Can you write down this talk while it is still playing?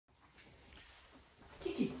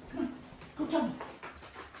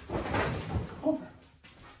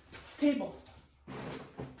table.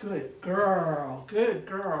 Good girl, good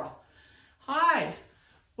girl. Hi,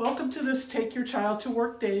 welcome to this Take Your Child to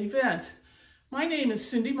Work Day event. My name is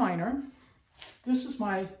Cindy Miner. This is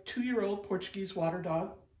my 2-year-old Portuguese water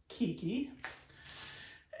dog, Kiki.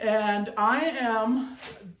 And I am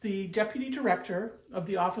the Deputy Director of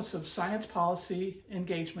the Office of Science Policy,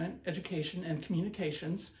 Engagement, Education, and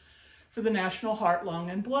Communications for the National Heart, Lung,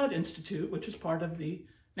 and Blood Institute, which is part of the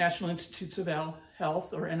National Institutes of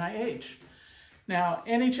Health, or NIH. Now,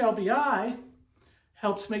 NHLBI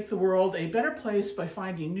helps make the world a better place by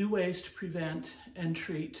finding new ways to prevent and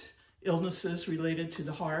treat illnesses related to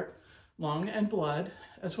the heart, lung, and blood,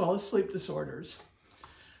 as well as sleep disorders.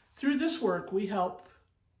 Through this work, we help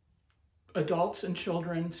adults and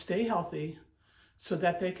children stay healthy so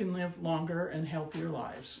that they can live longer and healthier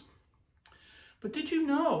lives. But did you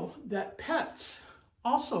know that pets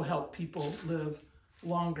also help people live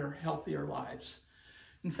longer, healthier lives?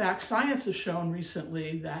 In fact, science has shown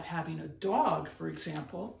recently that having a dog, for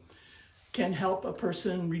example, can help a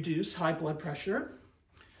person reduce high blood pressure,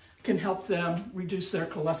 can help them reduce their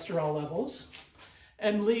cholesterol levels,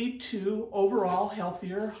 and lead to overall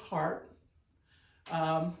healthier heart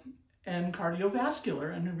and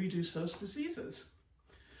cardiovascular, and reduce those diseases.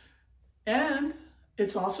 And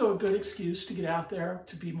it's also a good excuse to get out there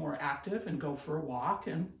to be more active and go for a walk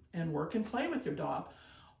and work and play with your dog.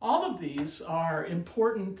 All of these are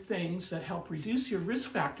important things that help reduce your risk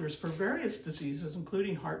factors for various diseases,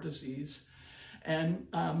 including heart disease and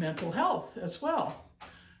mental health as well.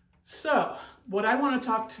 So what I want to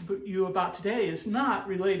talk to you about today is not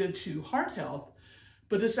related to heart health,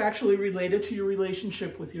 but it's actually related to your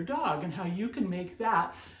relationship with your dog and how you can make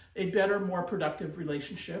that a better, more productive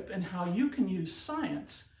relationship, and how you can use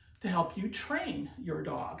science to help you train your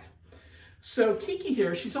dog. So Kiki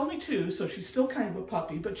here, she's only 2, so she's still kind of a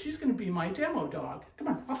puppy, but she's going to be my demo dog. Come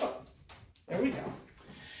on, hop up. There we go.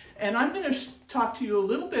 And I'm going to talk to you a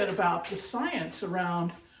little bit about the science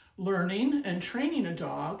around learning and training a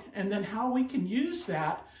dog, and then how we can use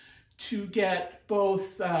that to get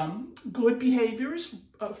both good behaviors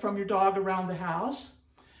from your dog around the house,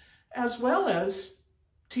 as well as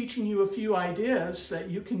teaching you a few ideas that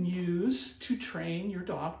you can use to train your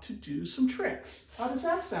dog to do some tricks. How does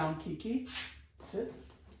that sound, Kiki? Sit.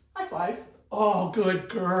 High five. Oh, good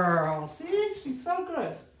girl. See, she's so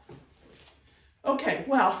good. Okay,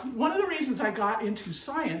 well, one of the reasons I got into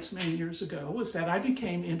science many years ago was that I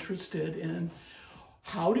became interested in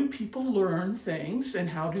how do people learn things and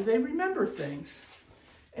how do they remember things.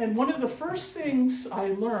 And one of the first things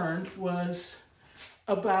I learned was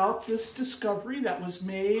about this discovery that was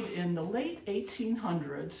made in the late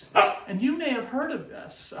 1800s. And you may have heard of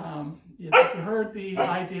this. You've heard the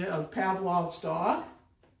idea of Pavlov's dog.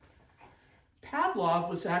 Pavlov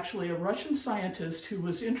was actually a Russian scientist who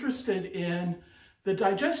was interested in the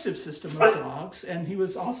digestive system of dogs, and he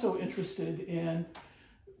was also interested in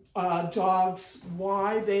dogs,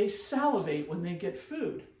 why they salivate when they get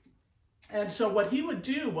food. And so what he would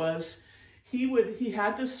do was he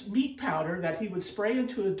had this meat powder that he would spray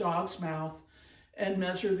into a dog's mouth and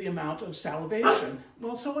measure the amount of salivation.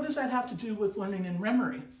 Well, so what does that have to do with learning and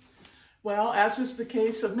memory? Well, as is the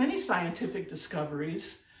case of many scientific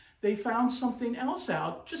discoveries, they found something else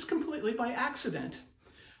out just completely by accident.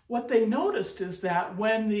 What they noticed is that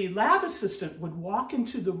when the lab assistant would walk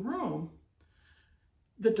into the room,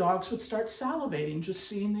 the dogs would start salivating just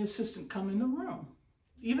seeing the assistant come in the room,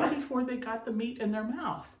 even before they got the meat in their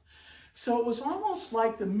mouth. So it was almost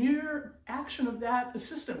like the mere action of that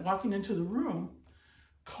assistant walking into the room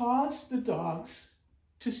caused the dogs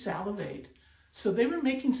to salivate. So they were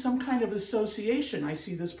making some kind of association. I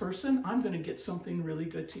see this person, I'm going to get something really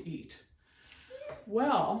good to eat.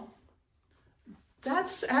 Well,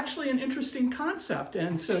 that's actually an interesting concept.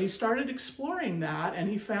 And so he started exploring that, and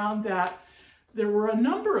he found that there were a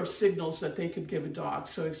number of signals that they could give a dog.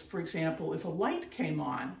 So for example, if a light came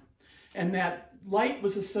on and that light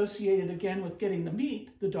was associated again with getting the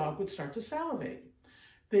meat, the dog would start to salivate.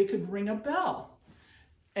 They could ring a bell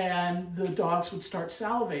and the dogs would start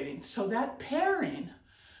salivating. So that pairing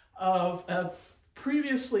of a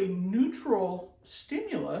previously neutral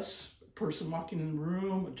stimulus, a person walking in the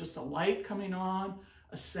room, just a light coming on,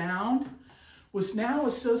 a sound, was now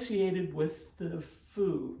associated with the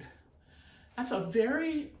food. That's a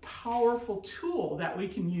very powerful tool that we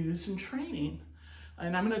can use in training.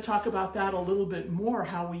 And I'm going to talk about that a little bit more,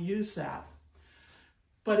 how we use that.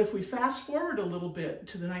 But if we fast forward a little bit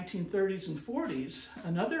to the 1930s and 40s,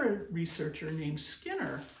 another researcher named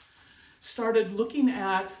Skinner started looking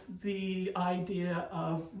at the idea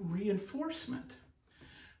of reinforcement,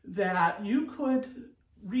 that you could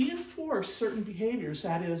reinforce certain behaviors.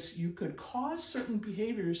 That is, you could cause certain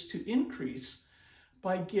behaviors to increase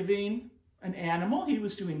by giving an animal. He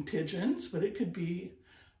was doing pigeons, but it could be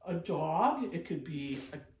a dog, it could be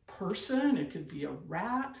a person, it could be a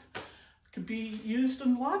rat, it could be used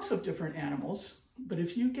in lots of different animals. But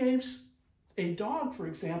if you gave a dog, for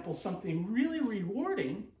example, something really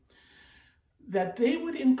rewarding, that they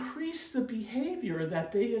would increase the behavior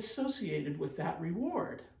that they associated with that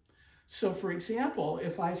reward. So for example,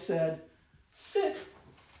 if I said, sit,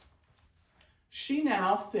 she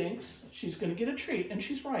now thinks she's going to get a treat, and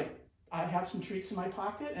she's right. I have some treats in my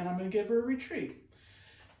pocket, and I'm going to give her a treat.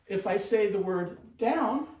 If I say the word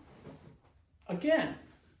down, again,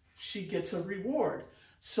 she gets a reward.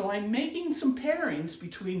 So I'm making some pairings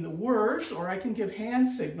between the words, or I can give hand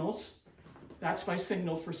signals. That's my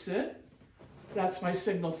signal for sit. That's my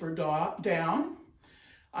signal for down.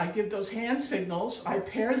 I give those hand signals. I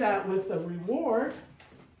pair that with a reward.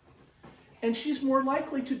 And she's more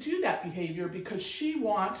likely to do that behavior because she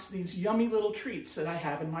wants these yummy little treats that I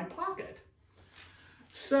have in my pocket.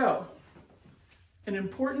 So, an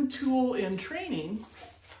important tool in training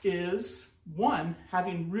is, one,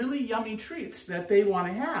 having really yummy treats that they want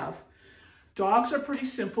to have. Dogs are pretty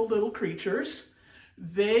simple little creatures.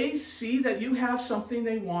 They see that you have something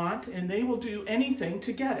they want, and they will do anything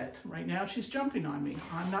to get it. Right now, she's jumping on me.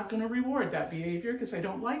 I'm not going to reward that behavior because I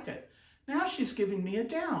don't like it. Now she's giving me a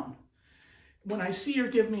down. When I see her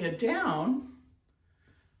give me a down,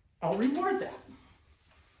 I'll reward that.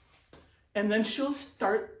 And then she'll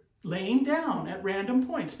start laying down at random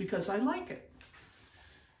points because I like it.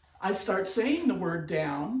 I start saying the word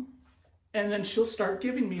down, and then she'll start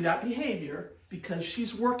giving me that behavior because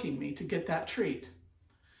she's working me to get that treat.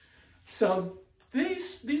 So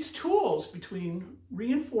these tools between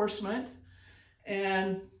reinforcement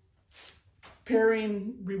and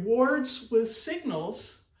pairing rewards with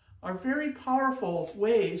signals are very powerful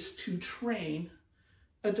ways to train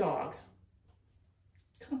a dog.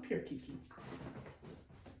 Come up here, Kiki.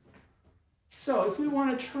 So if we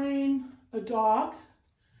want to train a dog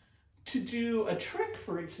to do a trick,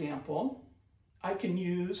 for example, I can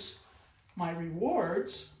use my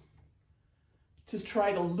rewards to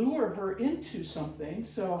try to lure her into something.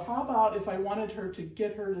 So how about if I wanted her to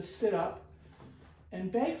get her to sit up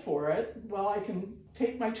and beg for it? Well, I can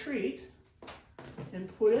take my treat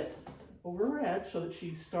and put it over her head so that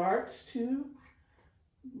she starts to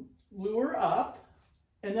lure up,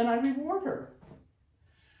 and then I reward her.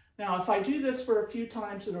 Now, if I do this for a few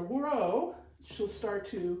times in a row, she'll start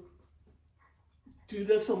to do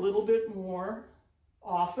this a little bit more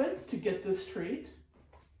often to get this treat.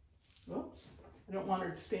 Whoops, I don't want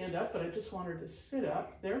her to stand up, but I just want her to sit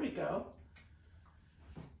up. There we go.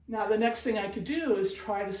 Now, the next thing I could do is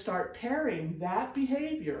try to start pairing that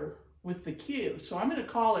behavior with the cue. So I'm going to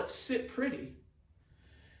call it sit pretty.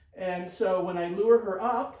 And so when I lure her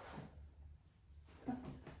up,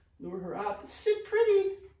 sit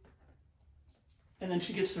pretty, and then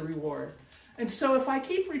she gets the reward. And so if I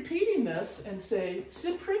keep repeating this and say,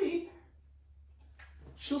 sit pretty,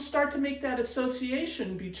 she'll start to make that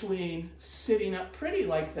association between sitting up pretty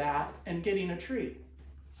like that and getting a treat.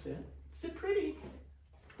 Sit pretty.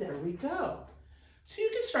 There we go. So you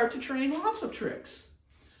can start to train lots of tricks.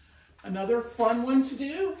 Another fun one to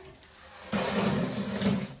do,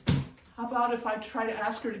 how about if I try to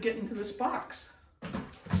ask her to get into this box?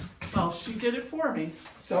 Well, she did it for me,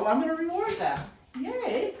 so I'm going to reward that.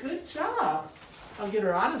 Yay, good job. I'll get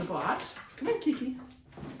her out of the box. Come here, Kiki.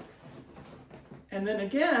 And then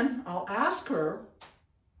again, I'll ask her,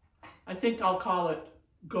 I think I'll call it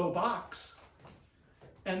go box.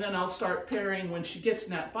 And then I'll start pairing when she gets in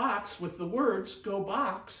that box with the words go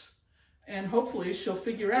box. And hopefully she'll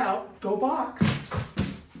figure out go box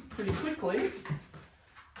pretty quickly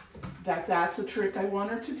that that's a trick I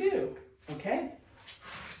want her to do. Okay?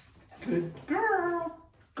 Good girl.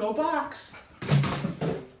 Go box.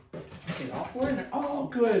 Okay, all four in there. Oh,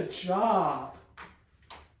 good job.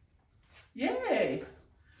 Yay.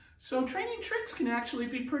 So training tricks can actually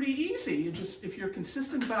be pretty easy. You just, if you're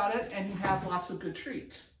consistent about it and you have lots of good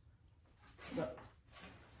treats.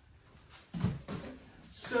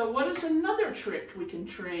 So what is another trick we can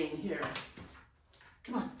train here?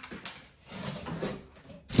 Come on.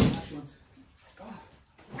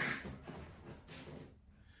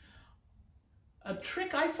 A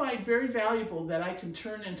trick I find very valuable that I can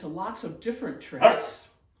turn into lots of different tricks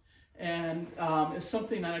and is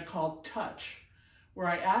something that I call touch, where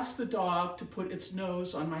I ask the dog to put its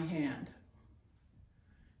nose on my hand.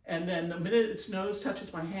 And then the minute its nose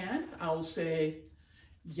touches my hand, I'll say,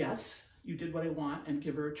 yes, you did what I want, and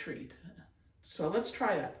give her a treat. So let's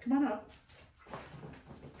try that. Come on up.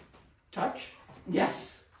 touch.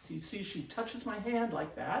 Yes. So you see she touches my hand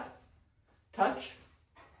like that. Touch,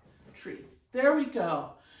 treat. There we go.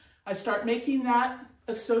 I start making that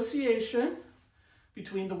association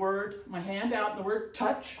between the word, my hand out, and the word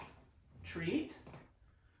touch, treat.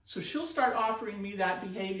 So she'll start offering me that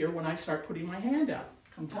behavior when I start putting my hand out.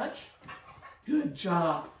 Come touch. Good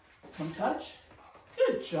job. Come touch.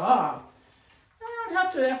 Good job. I don't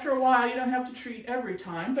have to, after a while, you don't have to treat every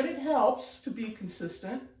time, but it helps to be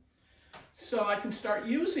consistent. So I can start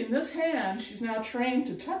using this hand. She's now trained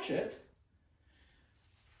to touch it.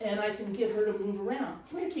 And I can get her to move around.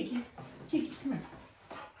 Come here, Kiki. Kiki, come here.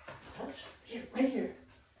 Touch. Here, right here.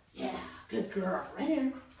 Yeah, good girl. Right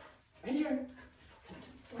here. Right here.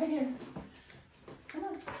 Right here. Come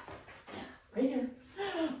on. Yeah, right here.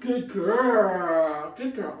 Good girl.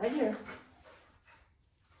 Good girl. Right here.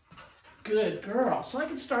 Good girl. So I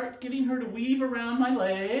can start getting her to weave around my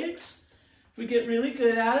legs. If we get really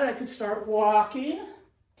good at it, I could start walking.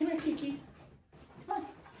 Come here, Kiki. Come on.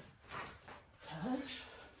 Touch.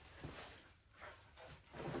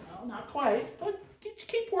 No, not quite, but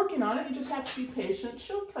keep working on it. You just have to be patient.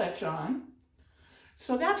 She'll catch on.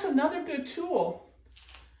 So that's another good tool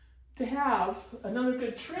to have. Another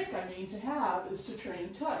good trick, to have is to train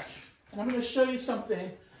touch. And I'm going to show you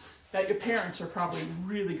something that your parents are probably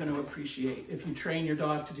really going to appreciate if you train your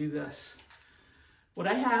dog to do this. What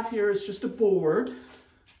I have here is just a board,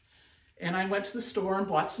 and I went to the store and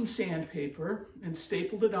bought some sandpaper and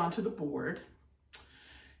stapled it onto the board.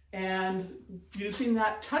 And using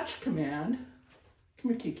that touch command,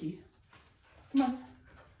 come here, Kiki, come on.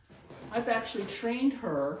 I've actually trained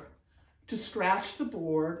her to scratch the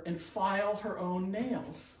board and file her own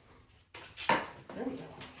nails. There we go.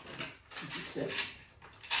 Sit.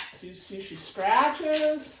 So you see she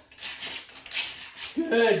scratches.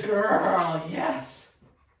 Good girl, yes.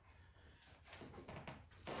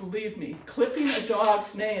 Believe me, clipping a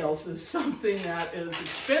dog's nails is something that is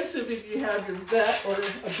expensive if you have your vet or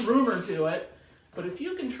a groomer do it. But if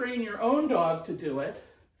you can train your own dog to do it,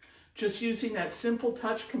 just using that simple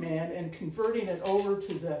touch command and converting it over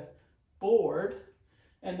to the board,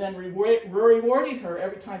 and then rewarding her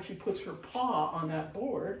every time she puts her paw on that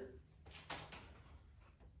board,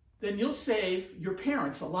 then you'll save your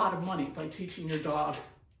parents a lot of money by teaching your dog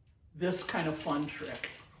this kind of fun trick.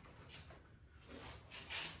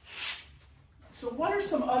 So what are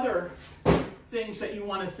some other things that you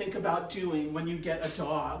want to think about doing when you get a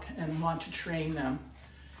dog and want to train them?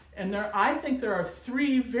 And I think there are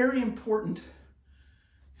 3 very important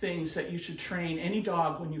things that you should train any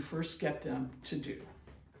dog when you first get them to do.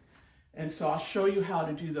 And so I'll show you how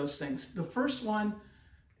to do those things. The first one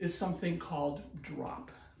is something called drop.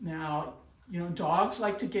 Now, dogs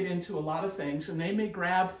like to get into a lot of things, and they may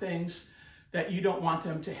grab things that you don't want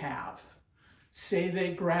them to have. Say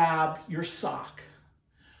they grab your sock,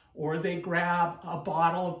 or they grab a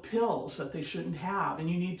bottle of pills that they shouldn't have, and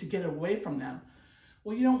you need to get away from them.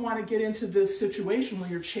 Well, you don't want to get into this situation where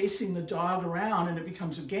you're chasing the dog around and it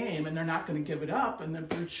becomes a game and they're not going to give it up and then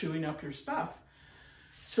they're chewing up your stuff.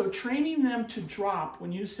 So training them to drop,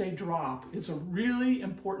 when you say drop, is a really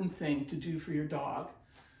important thing to do for your dog.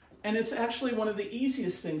 And it's actually one of the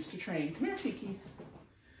easiest things to train. Come here, Kiki.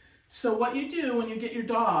 So what you do when you get your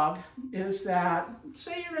dog is that,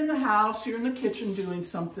 say you're in the house, you're in the kitchen doing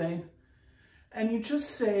something, and you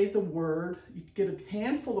just say the word, you get a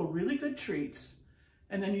handful of really good treats,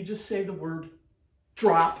 and then you just say the word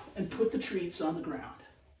drop and put the treats on the ground.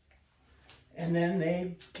 And then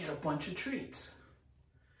they get a bunch of treats.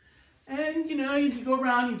 And you go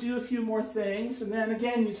around, you do a few more things, and then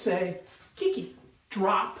again you say, Kiki,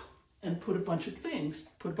 drop, and put a bunch of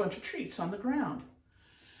treats on the ground.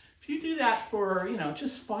 If you do that for,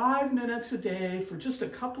 just 5 minutes a day for just a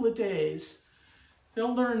couple of days,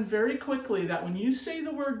 they'll learn very quickly that when you say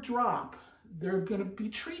the word drop, there are going to be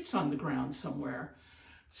treats on the ground somewhere.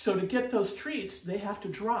 So to get those treats, they have to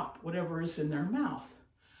drop whatever is in their mouth.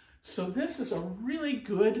 So this is a really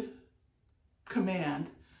good command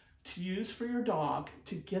to use for your dog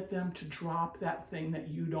to get them to drop that thing that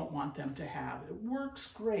you don't want them to have. It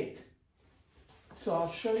works great. So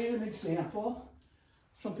I'll show you an example.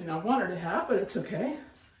 Something I want her to have, but it's okay.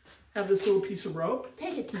 Have this little piece of rope.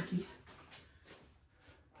 Take it, Kiki.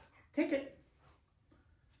 Take it.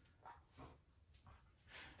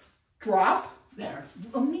 Drop. There.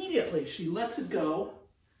 Immediately she lets it go.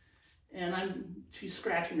 And she's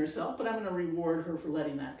scratching herself, but I'm going to reward her for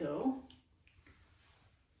letting that go.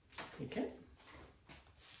 Take it.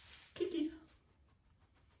 Kiki.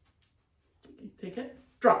 Kiki, take it.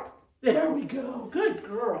 Drop. There we go. Good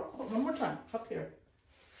girl. Oh, one more time. Up here.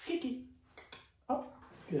 Kiki. Up.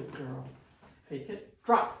 Good girl. Take it.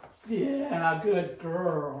 Drop. Yeah, good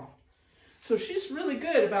girl. So she's really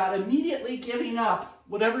good about immediately giving up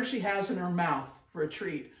whatever she has in her mouth for a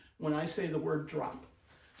treat when I say the word drop.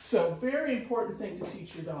 So very important thing to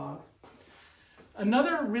teach your dog.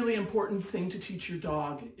 Another really important thing to teach your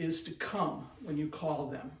dog is to come when you call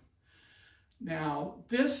them. Now,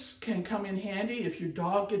 this can come in handy if your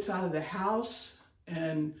dog gets out of the house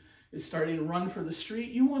and is starting to run for the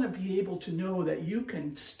street. You want to be able to know that you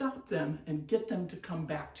can stop them and get them to come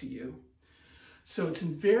back to you. So it's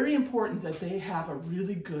very important that they have a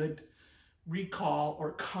really good recall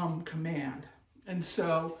or come command. And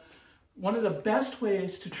so one of the best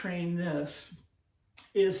ways to train this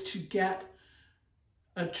is to get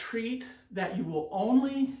a treat that you will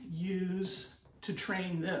only use to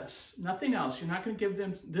train this, nothing else. You're not going to give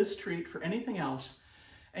them this treat for anything else.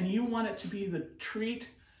 And you want it to be the treat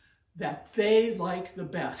that they like the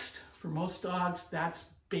best. For most dogs, that's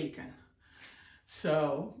bacon.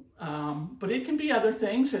 So, but it can be other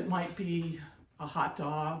things. It might be a hot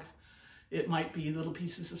dog. It might be little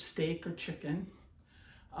pieces of steak or chicken.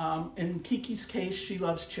 In Kiki's case, she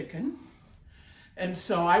loves chicken. And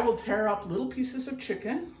so I will tear up little pieces of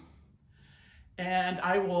chicken, and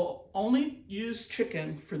I will only use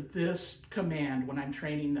chicken for this command when I'm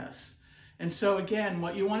training this. And so again,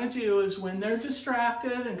 what you want to do is when they're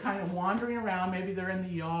distracted and kind of wandering around, maybe they're in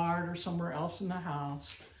the yard or somewhere else in the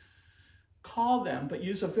house, call them, but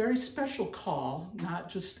use a very special call, not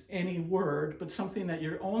just any word, but something that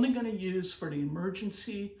you're only going to use for the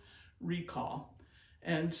emergency recall.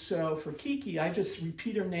 And so for Kiki, I just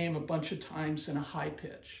repeat her name a bunch of times in a high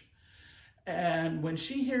pitch. And when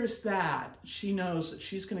she hears that, she knows that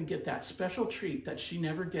she's going to get that special treat that she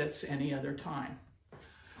never gets any other time.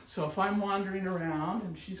 So if I'm wandering around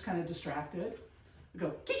and she's kind of distracted, I go,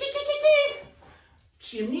 Kiki, Kiki, Kiki.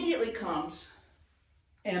 She immediately comes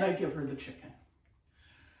and I give her the chicken.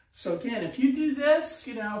 So again, if you do this,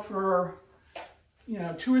 for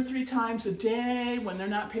 2 or 3 times a day when they're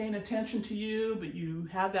not paying attention to you, but you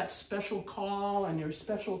have that special call and your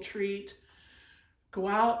special treat, go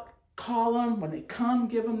out, call them. When they come,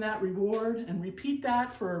 give them that reward and repeat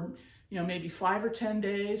that for, maybe 5 or 10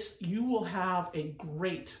 days. You will have a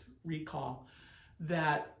great recall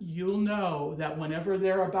that you'll know that whenever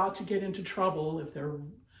they're about to get into trouble, if they're,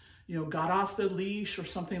 got off the leash or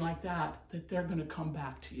something like that, that they're going to come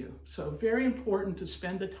back to you. So very important to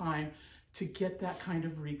spend the time to get that kind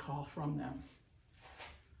of recall from them.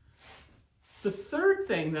 The third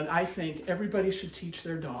thing that I think everybody should teach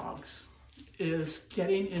their dogs is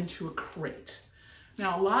getting into a crate.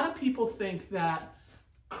 Now, a lot of people think that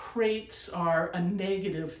crates are a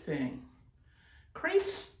negative thing.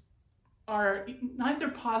 Crates are neither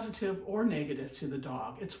positive or negative to the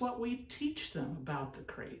dog. It's what we teach them about the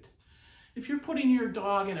crate. If you're putting your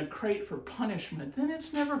dog in a crate for punishment, then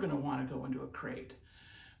it's never going to want to go into a crate.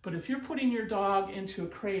 But if you're putting your dog into a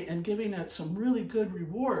crate and giving it some really good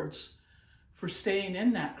rewards for staying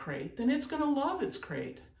in that crate, then it's going to love its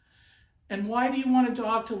crate. And why do you want a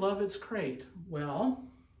dog to love its crate? Well,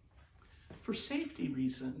 for safety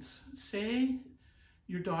reasons. Say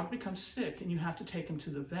your dog becomes sick and you have to take him to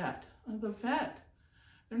the vet.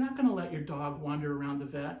 They're not going to let your dog wander around the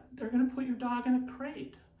vet. They're going to put your dog in a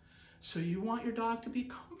crate. So you want your dog to be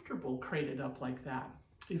comfortable crated up like that.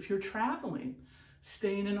 If you're traveling,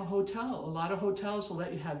 staying in a hotel, a lot of hotels will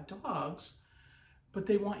let you have dogs, but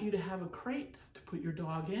they want you to have a crate to put your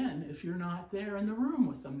dog in if you're not there in the room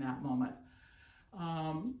with them that moment.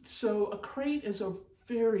 So a crate is a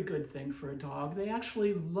very good thing for a dog. They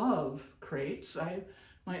actually love crates.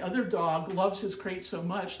 My other dog loves his crate so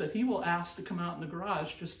much that he will ask to come out in the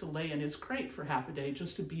garage just to lay in his crate for half a day,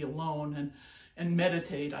 just to be alone and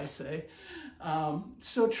meditate, I say.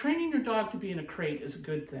 So training your dog to be in a crate is a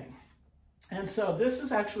good thing. And so this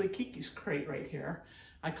is actually Kiki's crate right here.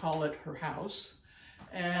 I call it her house.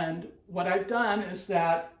 And what I've done is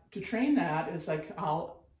that to train that is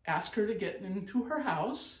I'll ask her to get into her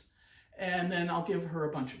house and then I'll give her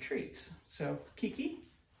a bunch of treats. So Kiki,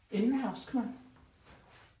 in your house, come on.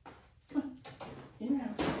 Come on, in your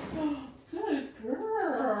house. Oh, good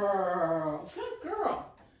girl, good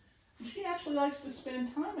girl. She actually likes to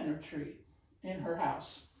spend time in her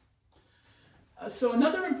house. So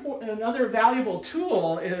another valuable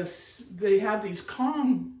tool is they have these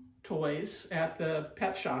Kong toys at the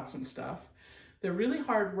pet shops and stuff. They're really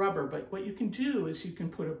hard rubber, but what you can do is you can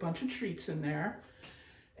put a bunch of treats in there,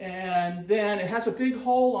 and then it has a big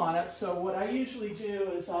hole on it. So what I usually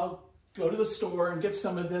do is I'll go to the store and get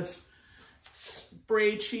some of this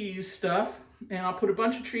spray cheese stuff, and I'll put a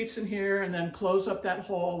bunch of treats in here and then close up that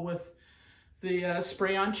hole with the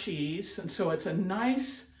spray on cheese. And so it's a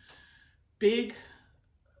nice big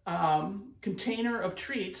container of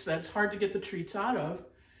treats that's hard to get the treats out of.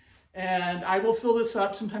 And I will fill this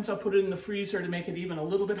up. Sometimes I'll put it in the freezer to make it even a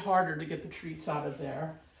little bit harder to get the treats out of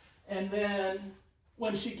there. And then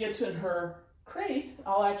when she gets in her crate,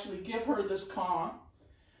 I'll actually give her this Kong,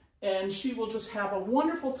 and she will just have a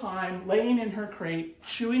wonderful time laying in her crate,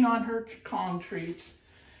 chewing on her Kong treats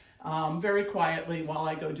very quietly while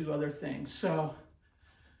I go do other things. So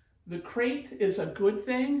the crate is a good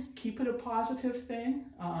thing. Keep it a positive thing.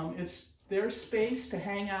 It's their space to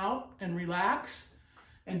hang out and relax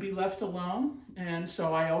and be left alone. And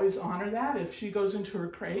so I always honor that. If she goes into her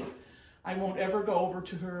crate, I won't ever go over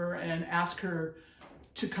to her and ask her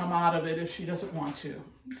to come out of it if she doesn't want to.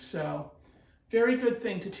 So very good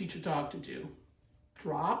thing to teach a dog to do.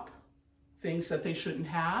 Drop things that they shouldn't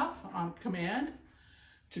have on command,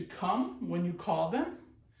 to come when you call them,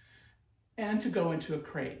 and to go into a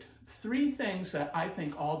crate. 3 things that I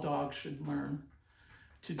think all dogs should learn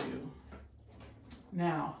to do.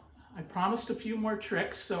 Now, I promised a few more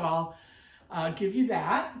tricks, so I'll give you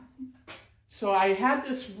that. So I had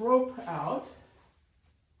this rope out.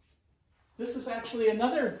 This is actually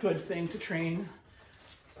another good thing to train.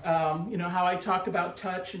 You know how I talked about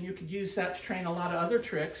touch, and you could use that to train a lot of other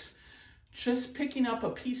tricks. Just picking up a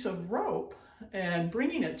piece of rope and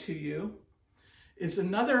bringing it to you is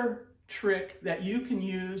another trick that you can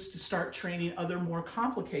use to start training other more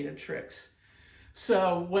complicated tricks.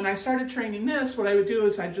 So when I started training this, what I would do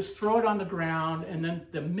is I'd just throw it on the ground, and then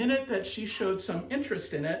the minute that she showed some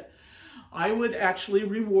interest in it, I would actually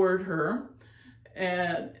reward her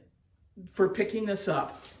for picking this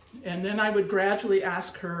up. And then I would gradually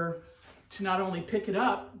ask her to not only pick it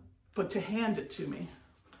up, but to hand it to me.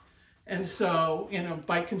 And so, you know,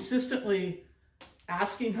 by consistently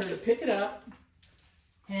asking her to pick it up,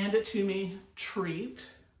 hand it to me, treat,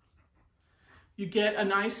 you get a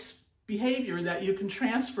nice behavior that you can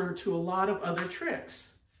transfer to a lot of other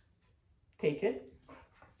tricks. Take it,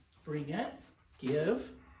 bring it, give,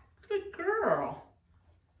 good girl.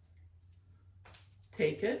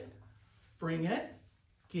 Take it, bring it,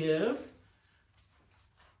 give,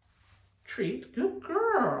 treat, good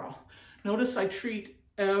girl. Notice I treat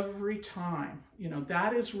every time. You know,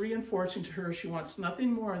 that is reinforcing to her she wants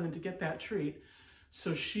nothing more than to get that treat.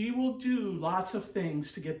 So she will do lots of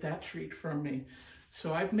things to get that treat from me.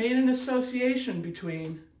 So I've made an association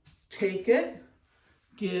between take it,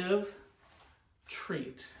 give,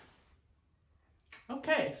 treat.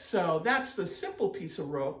 Okay, so that's the simple piece of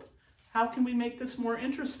rope. How can we make this more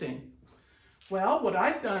interesting? Well, what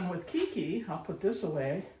I've done with Kiki, I'll put this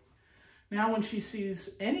away. Now when she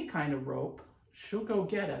sees any kind of rope, she'll go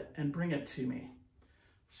get it and bring it to me.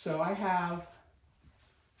 So I have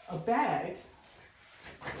a bag.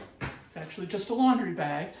 It's actually just a laundry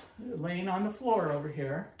bag laying on the floor over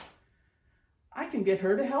here. I can get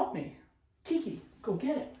her to help me. Kiki, go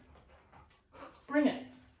get it. Bring it.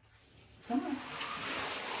 Come on.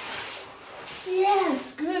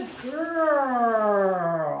 Yes, good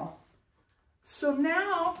girl. So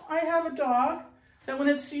now I have a dog that when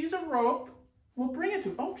it sees a rope, will bring it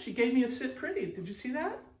to. Oh, she gave me a sit pretty. Did you see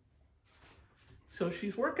that? So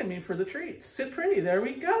she's working me for the treats. Sit pretty, there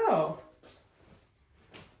we go.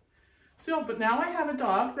 So, but now I have a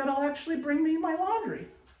dog that'll actually bring me my laundry.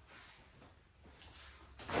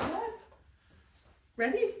 What?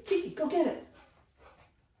 Ready? Kiki, go get it.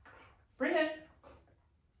 Bring it.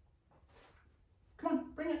 Come on,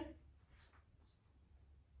 bring it.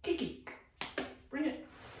 Kiki, bring it.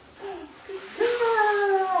 Good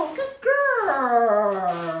girl, good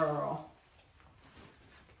girl.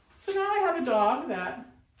 So now I have a dog that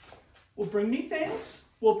will bring me things,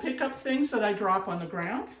 will pick up things that I drop on the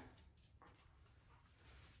ground.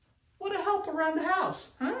 What a help around the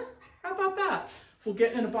house, huh? How about that? We'll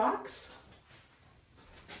get in a box.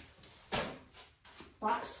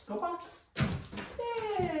 Box, go box.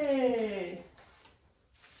 Yay!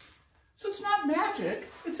 So it's not magic,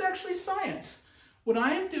 it's actually science. What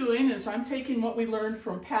I am doing is I'm taking what we learned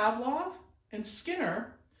from Pavlov and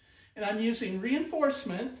Skinner, and I'm using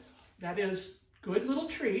reinforcement, that is good little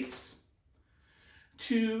treats,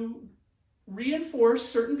 to reinforce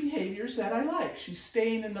certain behaviors that I like. She's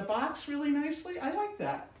staying in the box really nicely. I like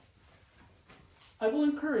that. I will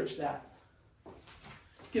encourage that.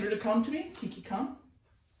 Get her to come to me. Kiki, come.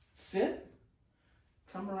 Sit.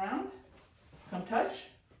 Come around. Come touch.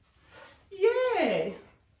 Yay!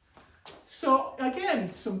 So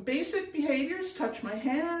again, some basic behaviors. Touch my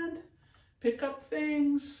hand. Pick up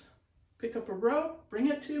things. Pick up a rope. Bring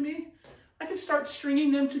it to me. I can start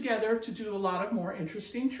stringing them together to do a lot of more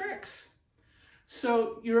interesting tricks.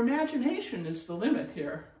 So your imagination is the limit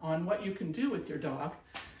here on what you can do with your dog.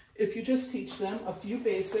 if you just teach them a few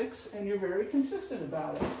basics and you're very consistent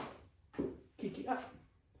about it. Kiki, up,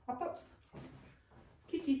 hop up.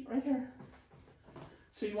 Kiki, right here.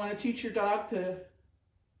 So you want to teach your dog to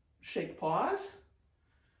shake paws.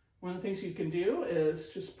 One of the things you can do is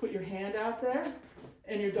just put your hand out there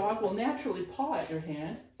and your dog will naturally paw at your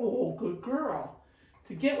hand. Oh, good girl.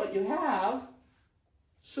 To get what you have,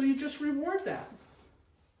 so you just reward that.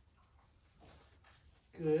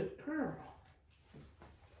 Good girl.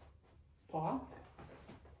 Paw.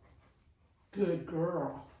 Good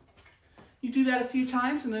girl. You do that a few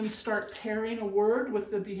times and then start pairing a word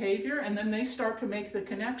with the behavior, and then they start to make the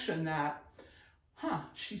connection that,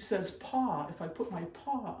 she says paw. If I put my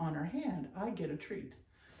paw on her hand, I get a treat.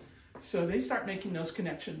 So they start making those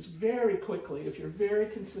connections very quickly if you're very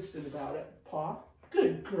consistent about it. Paw.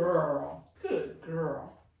 Good girl. Good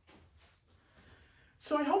girl.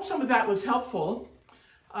 So I hope some of that was helpful.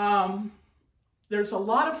 There's a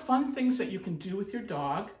lot of fun things that you can do with your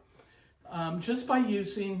dog just by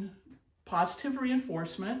using positive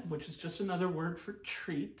reinforcement, which is just another word for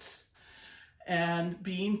treats, and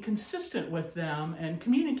being consistent with them and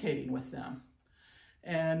communicating with them.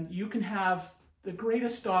 And you can have the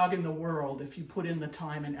greatest dog in the world if you put in the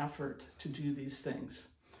time and effort to do these things.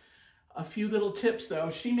 A few little tips though.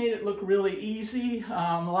 She made it look really easy.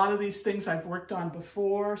 A lot of these things I've worked on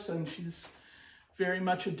before, so she's very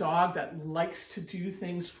much a dog that likes to do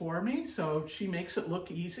things for me, so she makes it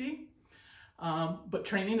look easy. But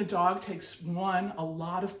training a dog takes, a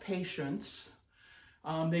lot of patience.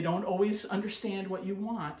 They don't always understand what you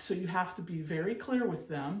want, so you have to be very clear with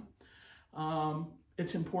them.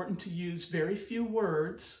 It's important to use very few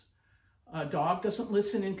words. A dog doesn't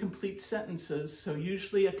listen in complete sentences, so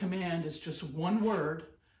usually a command is just one word,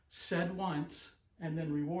 said once, and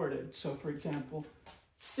then rewarded. So for example,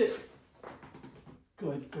 sit.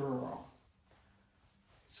 Good girl.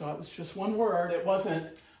 So it was just one word. It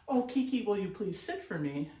wasn't, oh, Kiki, will you please sit for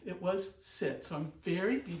me? It was sit. So be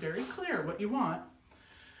very clear what you want.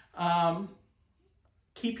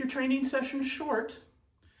 Keep your training sessions short.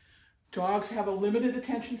 Dogs have a limited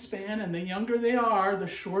attention span, and the younger they are, the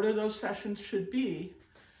shorter those sessions should be.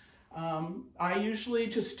 I usually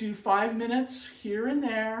just do 5 minutes here and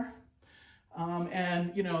there.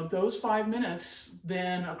 And those 5 minutes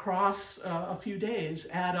then across a few days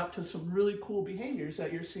add up to some really cool behaviors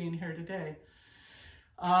that you're seeing here today.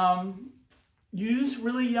 Use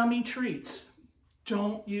really yummy treats.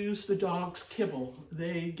 Don't use the dog's kibble.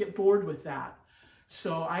 They get bored with that.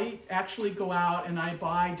 So I actually go out and I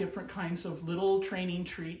buy different kinds of little training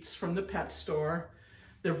treats from the pet store.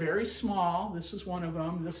 They're very small. This is one of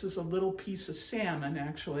them. This is a little piece of salmon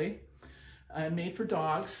actually. Made for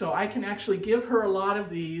dogs. So I can actually give her a lot of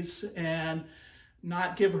these and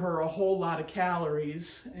not give her a whole lot of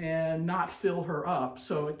calories and not fill her up.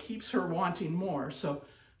 So it keeps her wanting more. So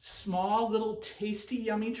small little tasty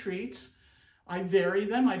yummy treats. I vary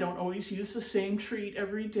them. I don't always use the same treat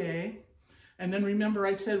every day. And then remember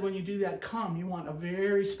I said when you do that come, you want a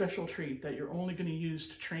very special treat that you're only going to use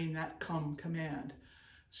to train that come command.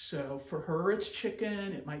 So for her it's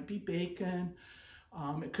chicken, it might be bacon.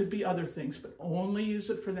 It could be other things, but only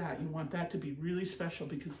use it for that. You want that to be really special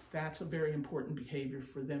because that's a very important behavior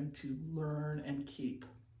for them to learn and keep.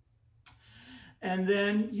 And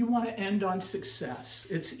then you want to end on success.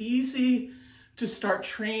 It's easy to start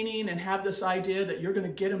training and have this idea that you're going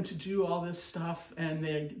to get them to do all this stuff and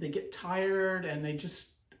they get tired and they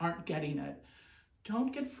just aren't getting it.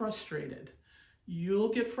 Don't get frustrated. You'll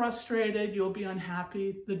get frustrated, you'll be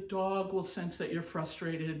unhappy. The dog will sense that you're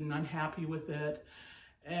frustrated and unhappy with it.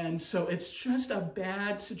 And so it's just a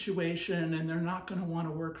bad situation and they're not going to want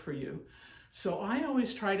to work for you. So I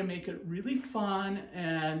always try to make it really fun,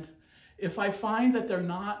 and if I find that they're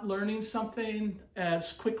not learning something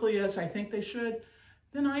as quickly as I think they should,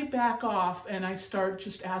 then I back off and I start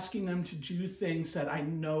just asking them to do things that I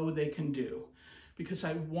know they can do, because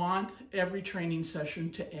I want every training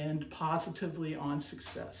session to end positively on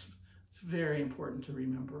success. It's very important to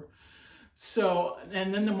remember. So,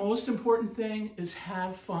 and then the most important thing is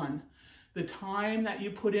have fun. The time that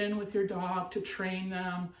you put in with your dog to train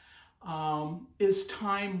them is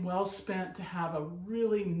time well spent to have a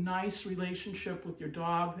really nice relationship with your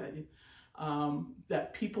dog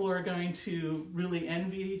that people are going to really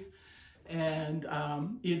envy. And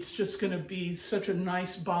it's just going to be such a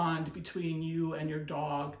nice bond between you and your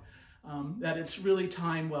dog that it's really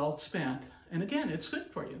time well spent. And again, it's good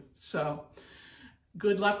for you. So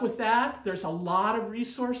good luck with that. There's a lot of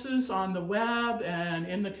resources on the web and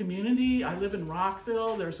in the community. I live in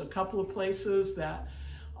Rockville. There's a couple of places that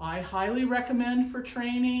I highly recommend for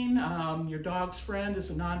training. Your Dog's Friend is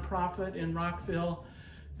a nonprofit in Rockville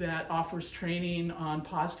that offers training on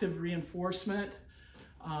positive reinforcement.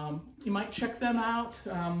 You might check them out.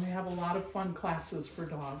 They have a lot of fun classes for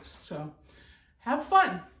dogs. So have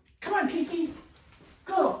fun. Come on, Kiki.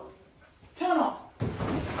 Go. Tunnel.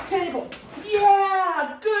 Table.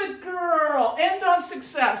 Yeah, good girl. End on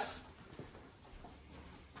success.